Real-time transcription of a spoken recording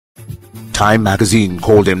Time magazine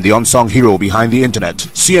called him the unsung hero behind the internet.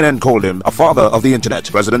 CNN called him a father of the internet.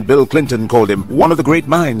 President Bill Clinton called him one of the great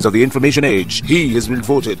minds of the information age. He has been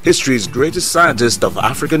voted history's greatest scientist of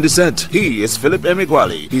African descent. He is Philip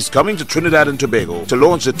Emeagwali. He's coming to Trinidad and Tobago to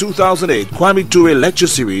launch the 2008 Kwame Ture Lecture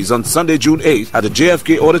Series on Sunday, June 8th at the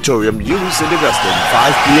JFK Auditorium, UWI St. Augustine,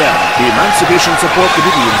 5 p.m. The Emancipation Support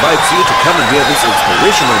Committee invites you to come and hear this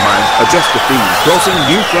inspirational mind address the theme, crossing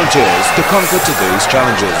new frontiers to conquer today's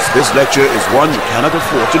challenges. This lecture is one you cannot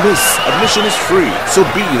afford to miss. Admission is free, so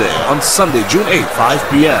be there on Sunday, June 8th, 5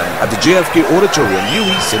 p.m. at the JFK Auditorium,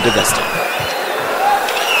 UWI St. Augustine.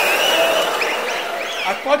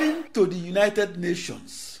 According to the United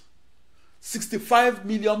Nations, 65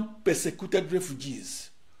 million persecuted refugees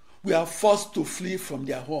were forced to flee from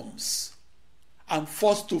their homes, and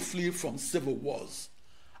forced to flee from civil wars,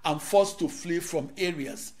 and forced to flee from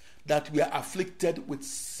areas that were afflicted with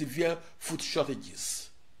severe food shortages.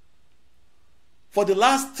 For the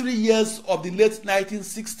last 3 years of the late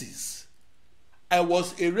 1960s, I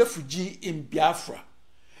was a refugee in Biafra,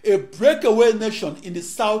 a breakaway nation in the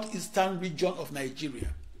southeastern region of Nigeria.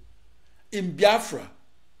 In Biafra,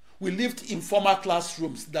 we lived in former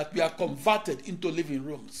classrooms that were converted into living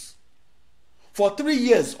rooms. For 3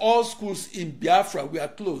 years, all schools in Biafra were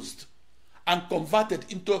closed and converted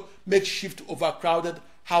into makeshift overcrowded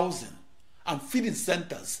housing and feeding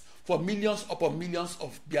centers for millions upon millions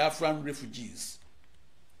of Biafran refugees.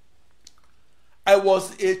 I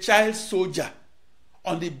was a child soldier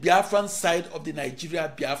on the Biafran side of the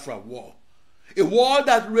Nigeria-Biafra War, a war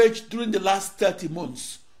that raged during the last 30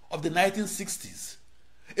 months of the 1960s,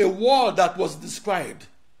 a war that was described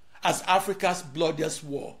as Africa's bloodiest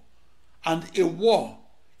war, and a war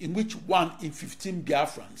in which 1 in 15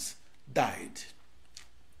 Biafrans died.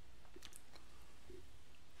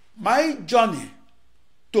 My journey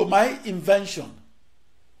to my invention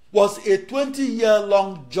was a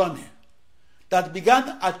 20-year-long journey that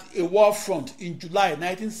began at a war front in July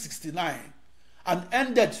 1969 and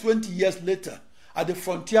ended 20 years later at the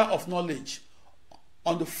frontier of knowledge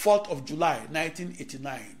on the 4th of July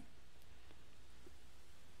 1989.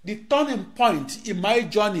 The turning point in my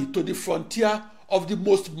journey to the frontier of the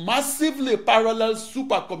most massively parallel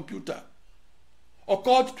supercomputer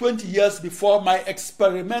occurred 20 years before my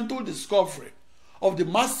experimental discovery of the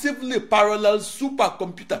massively parallel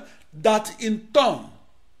supercomputer that in turn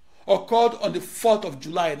occurred on the 4th of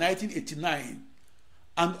July 1989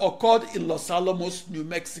 and occurred in Los Alamos, New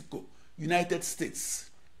Mexico, United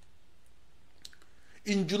States.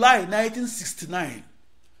 In July 1969,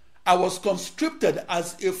 I was conscripted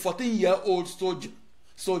as a 14-year-old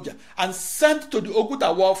soldier and sent to the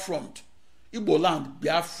Oguta War Front, Igbo Land,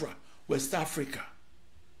 Biafra, West Africa.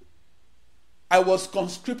 I was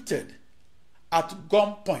conscripted at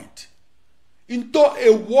gunpoint into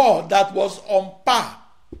a war that was on par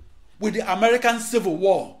with the American Civil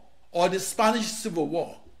War or the Spanish Civil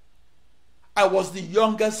War. I was the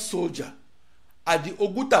youngest soldier at the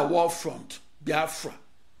Oguta War Front, Biafra.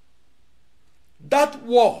 That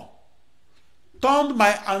war turned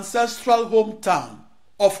my ancestral hometown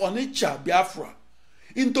of Onitsha, Biafra,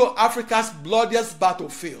 into Africa's bloodiest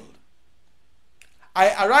battlefield.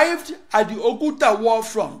 I arrived at the Oguta War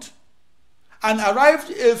Front and arrived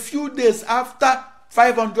a few days after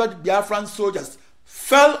 500 Biafran soldiers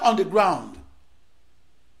fell on the ground.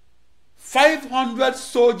 500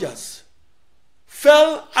 soldiers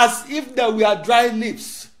fell as if they were dry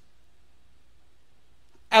leaves.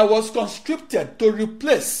 I was conscripted to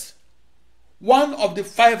replace one of the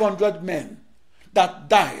 500 men that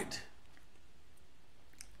died.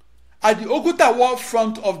 At the Oguta War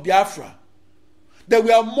Front of Biafra, there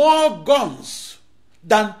were more guns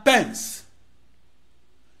than pens.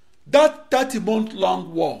 That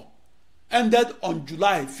 30-month-long war ended on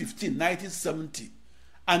July 15, 1970,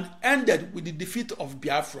 and ended with the defeat of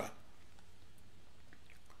Biafra.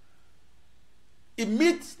 In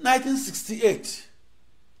mid-1968,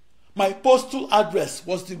 my postal address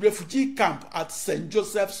was the refugee camp at St.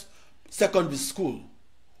 Joseph's Secondary School,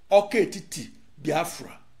 Oketiti,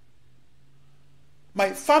 Biafra.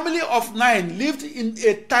 My family of 9 lived in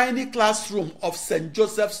a tiny classroom of St.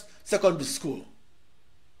 Joseph's Secondary School.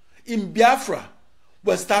 In Biafra,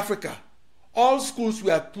 West Africa, all schools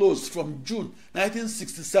were closed from June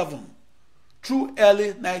 1967 through early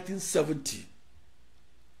 1970.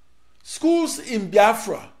 Schools in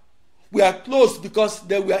Biafra were closed because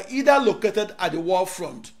they were either located at the war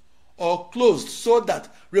front or closed so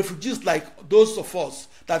that refugees like those of us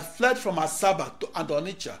that fled from Asaba and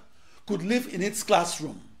Onitsha could live in its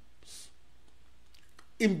classrooms.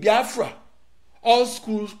 In Biafra, all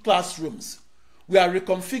school classrooms were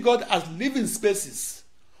reconfigured as living spaces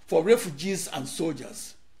for refugees and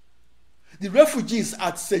soldiers. The refugees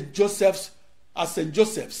at St. Joseph's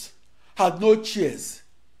had no chairs,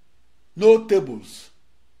 no tables,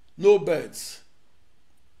 no beds.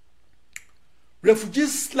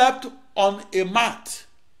 Refugees slept on a mat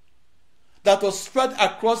that was spread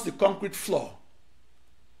across the concrete floor,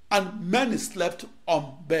 and many slept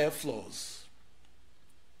on bare floors.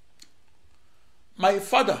 My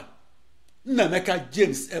father, Nnameka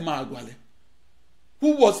James Emeagwali,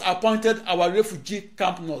 who was appointed our refugee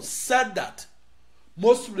camp nurse, said that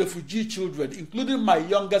most refugee children, including my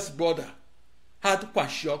youngest brother, had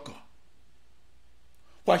kwashiorkor.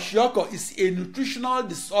 Kwashiorkor is a nutritional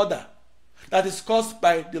disorder that is caused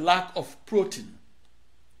by the lack of protein.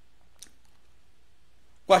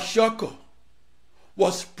 Kwashiorkor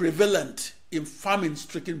was prevalent in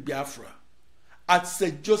famine-stricken Biafra. At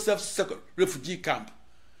St. Joseph's refugee camp,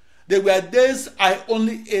 there were days I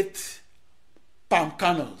only ate palm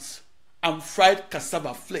kernels and fried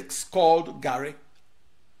cassava flakes called gari.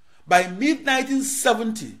 By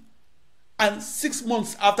mid-1970, and 6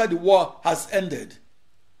 months after the war has ended,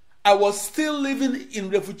 I was still living in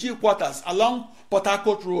refugee quarters along Port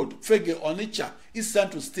Harcourt Road, Fege, Onitsha, East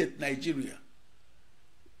Central State, Nigeria.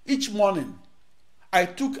 Each morning, I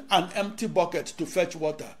took an empty bucket to fetch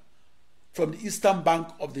water from the eastern bank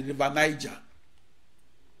of the River Niger.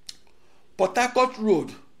 Port Harcourt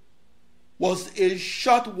Road was a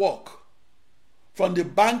short walk from the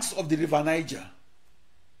banks of the River Niger.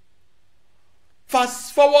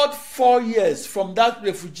 Fast forward 4 years from that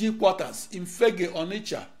refugee quarters in Fege,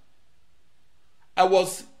 Onitsha, I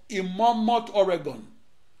was in Monmouth, Oregon,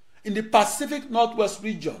 in the Pacific Northwest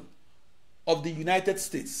region of the United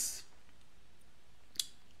States.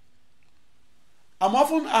 I'm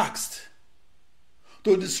often asked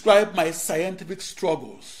to describe my scientific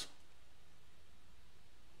struggles.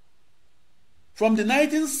 From the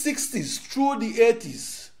 1960s through the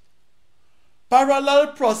 80s, parallel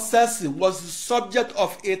processing was the subject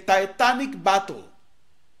of a titanic battle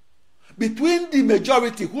between the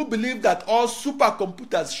majority, who believed that all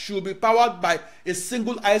supercomputers should be powered by a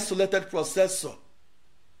single isolated processor,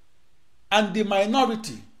 and the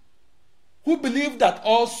minority, who believed that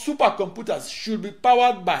all supercomputers should be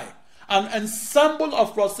powered by an ensemble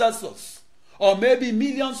of processors, or maybe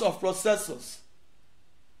millions of processors.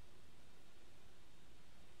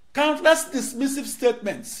 Countless dismissive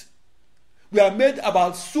statements were made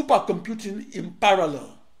about supercomputing in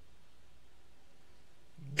parallel.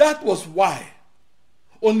 That was why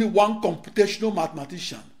only one computational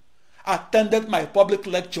mathematician attended my public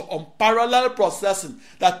lecture on parallel processing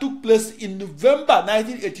that took place in November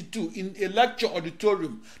 1982 in a lecture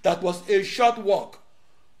auditorium that was a short walk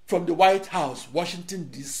from the White House, Washington,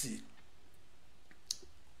 D.C.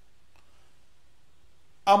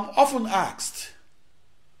 I'm often asked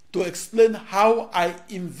to explain how I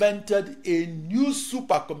invented a new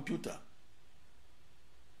supercomputer.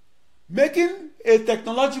 Making a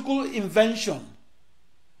technological invention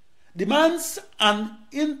demands an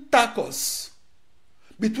intercourse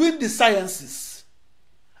between the sciences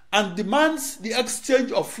and demands the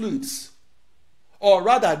exchange of fluids, or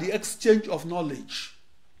rather the exchange of knowledge.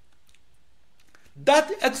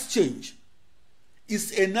 That exchange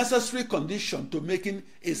is a necessary condition to making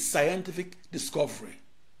a scientific discovery.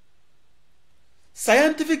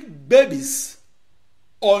 Scientific babies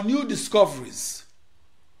or new discoveries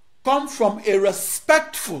come from a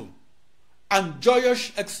respectful and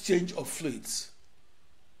joyous exchange of fluids.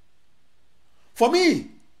 For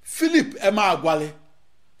me, Philip Emeagwali,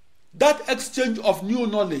 that exchange of new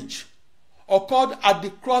knowledge occurred at the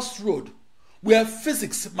crossroad where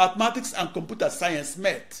physics, mathematics, and computer science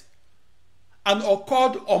met, and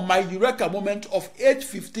occurred on my eureka moment of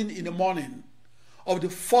 8:15 in the morning of the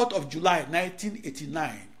 4th of July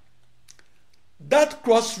 1989. That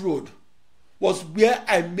crossroad was where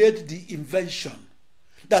I made the invention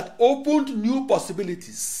that opened new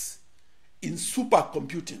possibilities in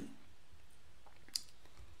supercomputing.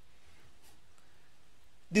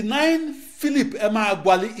 The 9 Philip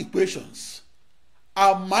Emeagwali equations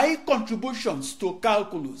are my contributions to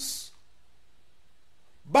calculus.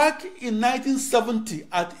 Back in 1970,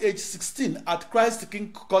 at age 16 at Christ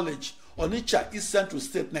King College, Onitsha, East Central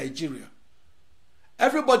State, Nigeria,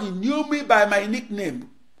 everybody knew me by my nickname,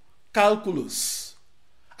 Calculus,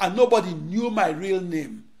 and nobody knew my real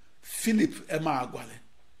name, Philip Emeagwali.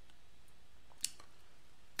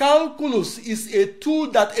 Calculus is a tool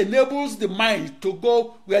that enables the mind to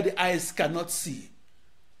go where the eyes cannot see.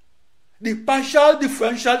 The partial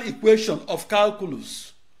differential equation of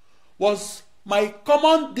calculus was my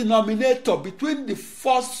common denominator between the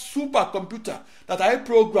first supercomputer that I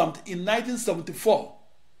programmed in 1974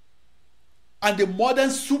 and the modern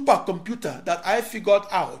supercomputer that I figured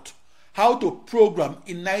out how to program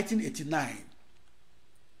in 1989.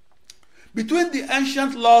 Between the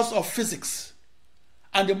ancient laws of physics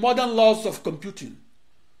and the modern laws of computing,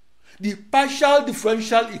 the partial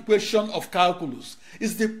differential equation of calculus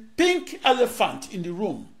is the pink elephant in the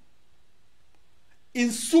room. In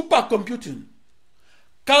supercomputing,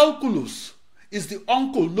 calculus is the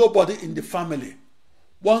uncle nobody in the family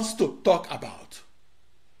wants to talk about.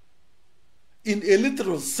 In a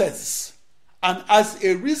literal sense, and as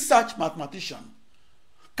a research mathematician,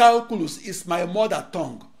 calculus is my mother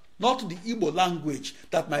tongue, not the Igbo language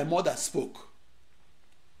that my mother spoke.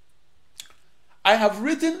 I have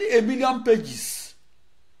written 1,000,000 pages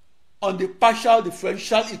on the partial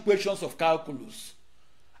differential equations of calculus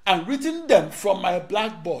and written them from my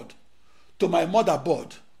blackboard to my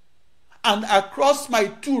motherboard and across my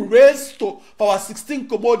 2 raised to power 16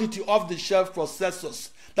 commodity off-the-shelf processors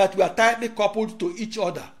that were tightly coupled to each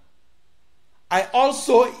other. I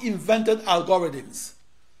also invented algorithms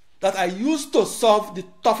that I used to solve the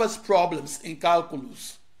toughest problems in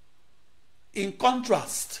calculus. In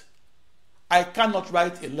contrast, I cannot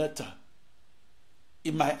write a letter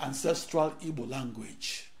in my ancestral Igbo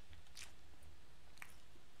language.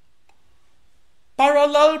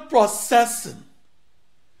 Parallel processing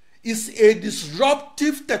is a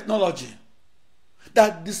disruptive technology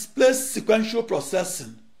that displaces sequential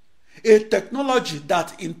processing, a technology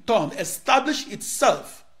that in turn established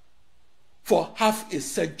itself for half a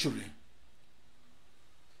century.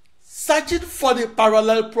 Searching for the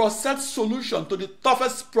parallel process solution to the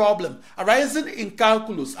toughest problem arising in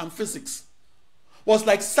calculus and physics was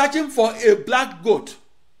like searching for a black goat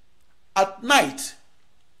at night.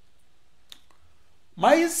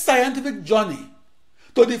 My scientific journey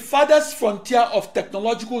to the farthest frontier of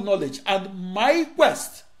technological knowledge and my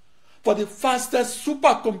quest for the fastest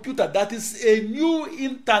supercomputer that is a new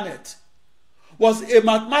internet was a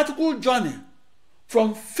mathematical journey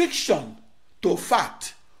from fiction to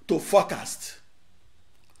fact to forecast.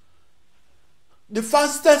 The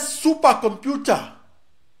fastest supercomputer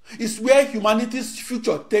is where humanity's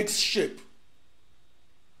future takes shape.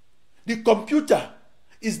 The computer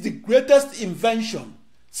is the greatest invention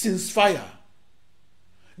since fire.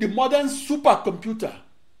 The modern supercomputer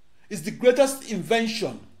is the greatest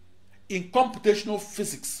invention in computational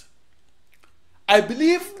physics. I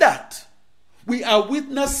believe that we are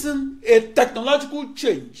witnessing a technological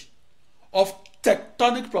change of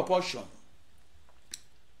tectonic proportion.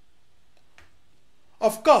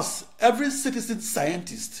 Of course, every citizen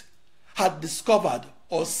scientist had discovered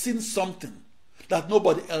or seen something that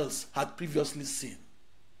nobody else had previously seen.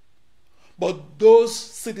 But those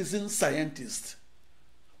citizen scientists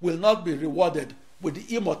will not be rewarded with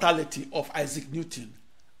the immortality of Isaac Newton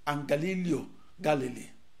and Galileo Galilei.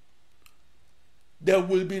 They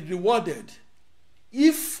will be rewarded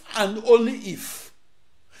if and only if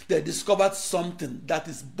they discovered something that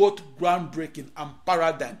is both groundbreaking and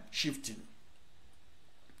paradigm shifting.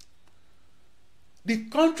 The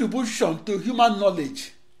contribution to human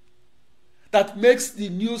knowledge that makes the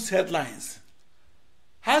news headlines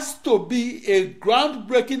has to be a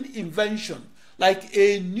groundbreaking invention like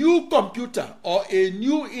a new computer or a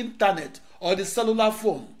new internet or the cellular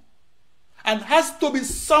phone, and has to be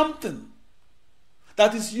something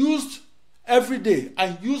that is used every day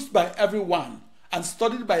and used by everyone and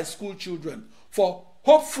studied by school children for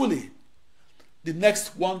hopefully the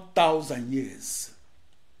next 1,000 years.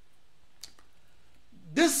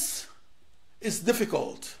 This is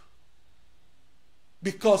difficult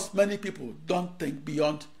because many people don't think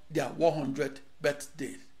beyond their 100th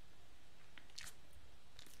birthday.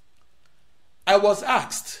 I was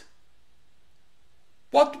asked,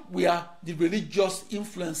 what were the religious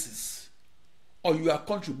influences or your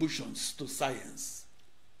contributions to science?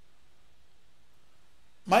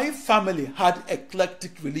 My family had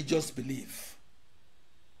eclectic religious belief.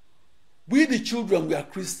 We, the children, were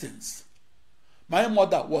Christians. My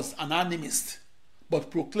mother was an animist,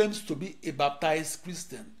 but proclaims to be a baptized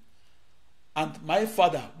Christian. And my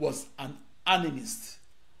father was an animist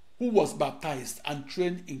who was baptized and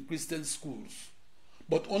trained in Christian schools,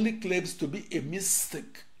 but only claims to be a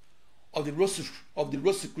mystic of the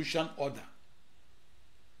Rosicrucian order.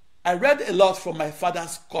 I read a lot from my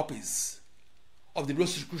father's copies of the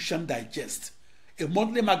Rosicrucian Digest, a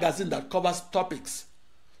monthly magazine that covers topics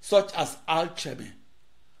such as alchemy,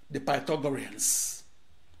 the Pythagoreans,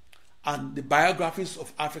 and the biographies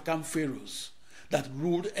of African pharaohs that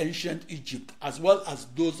ruled ancient Egypt, as well as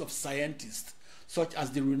those of scientists such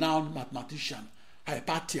as the renowned mathematician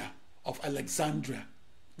Hypatia of Alexandria,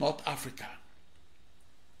 North Africa.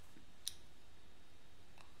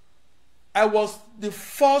 I was the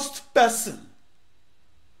first person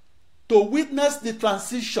to witness the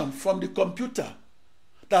transition from the computer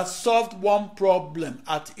that solved one problem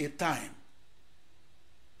at a time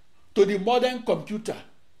to the modern computer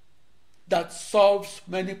that solves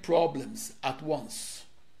many problems at once.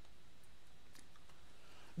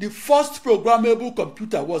 The first programmable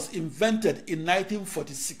computer was invented in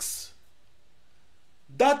 1946.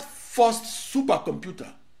 That first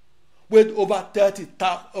supercomputer weighed over 30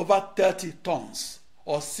 tons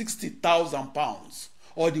or 60,000 pounds,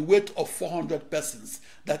 or the weight of 400 persons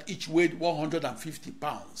that each weighed 150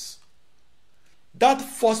 pounds. That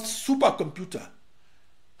first supercomputer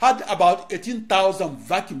had about 18,000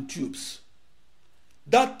 vacuum tubes.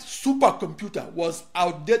 That supercomputer was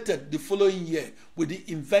outdated the following year with the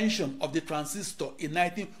invention of the transistor in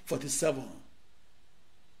 1947.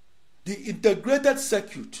 The integrated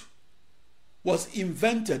circuit was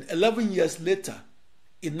invented 11 years later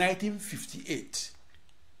in 1958.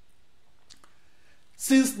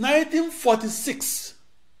 Since 1946,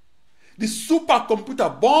 the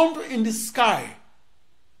supercomputer burned in the sky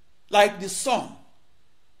like the sun.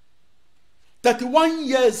 31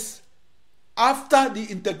 years after the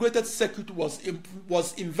integrated circuit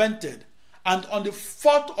was invented, and on the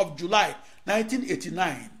 4th of July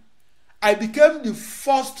 1989, I became the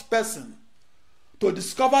first person to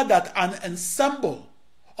discover that an ensemble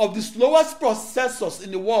of the slowest processors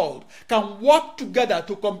in the world can work together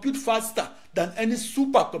to compute faster than any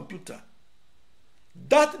supercomputer.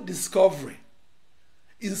 That discovery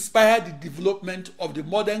inspired the development of the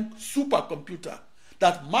modern supercomputer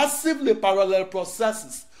that massively parallel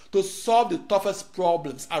processes to solve the toughest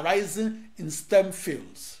problems arising in STEM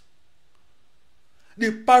fields.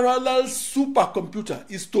 The parallel supercomputer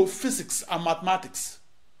is to physics and mathematics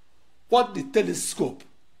what the telescope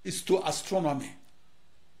is to astronomy,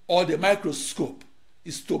 or the microscope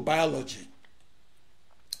is to biology.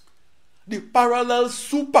 The parallel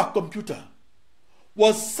supercomputer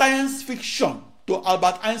was science fiction to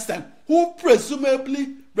Albert Einstein, who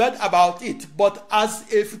presumably read about it but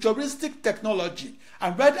as a futuristic technology,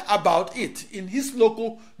 and read about it in his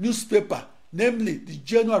local newspaper, namely the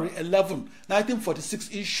January 11, 1946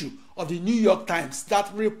 issue of the New York Times,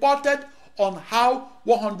 that reported on how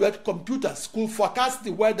 100 computers could forecast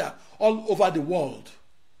the weather all over the world.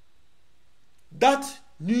 That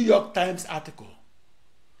New York Times article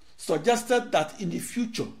suggested that in the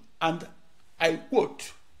future, and I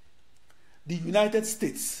quote, the United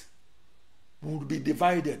States would be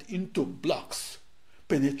divided into blocks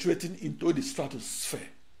penetrating into the stratosphere.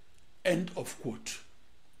 End of quote.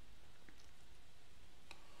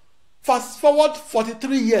 Fast forward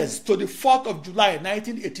 43 years to the 4th of July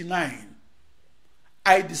 1989,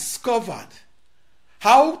 I discovered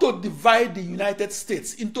how to divide the United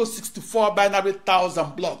States into 64 binary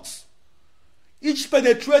thousand blocks, each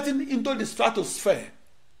penetrating into the stratosphere.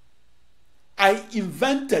 I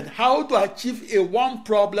invented how to achieve a one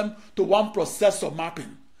problem to one processor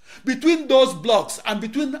mapping between those blocks and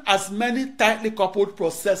between as many tightly coupled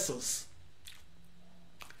processors.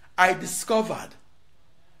 I discovered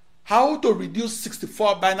how to reduce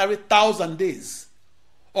 64 binary thousand days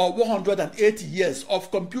or 180 years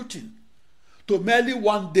of computing to merely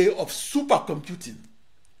 1 day of supercomputing.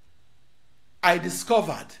 I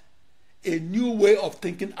discovered a new way of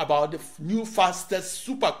thinking about the new fastest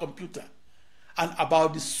supercomputer and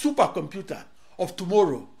about the supercomputer of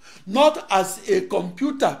tomorrow, not as a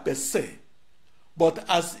computer per se, but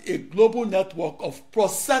as a global network of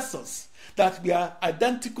processors that were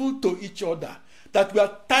identical to each other, that were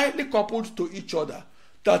tightly coupled to each other,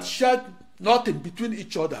 that shared nothing between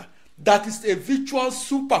each other. That is a virtual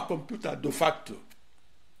supercomputer de facto.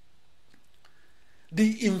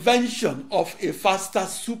 The invention of a faster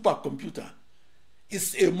supercomputer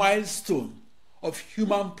is a milestone of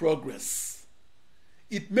human progress.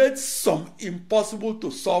 It made some impossible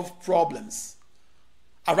to solve problems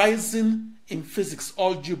arising in physics,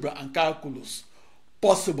 algebra, and calculus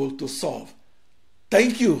possible to solve.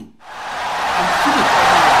 Thank you. I'm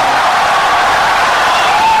finished.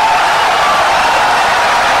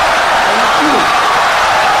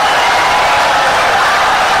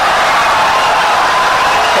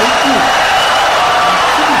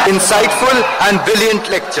 Insightful and brilliant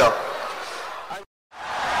lecture.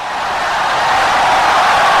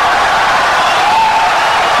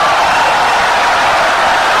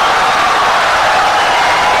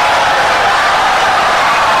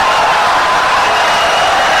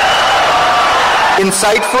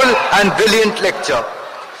 Insightful and brilliant lecture.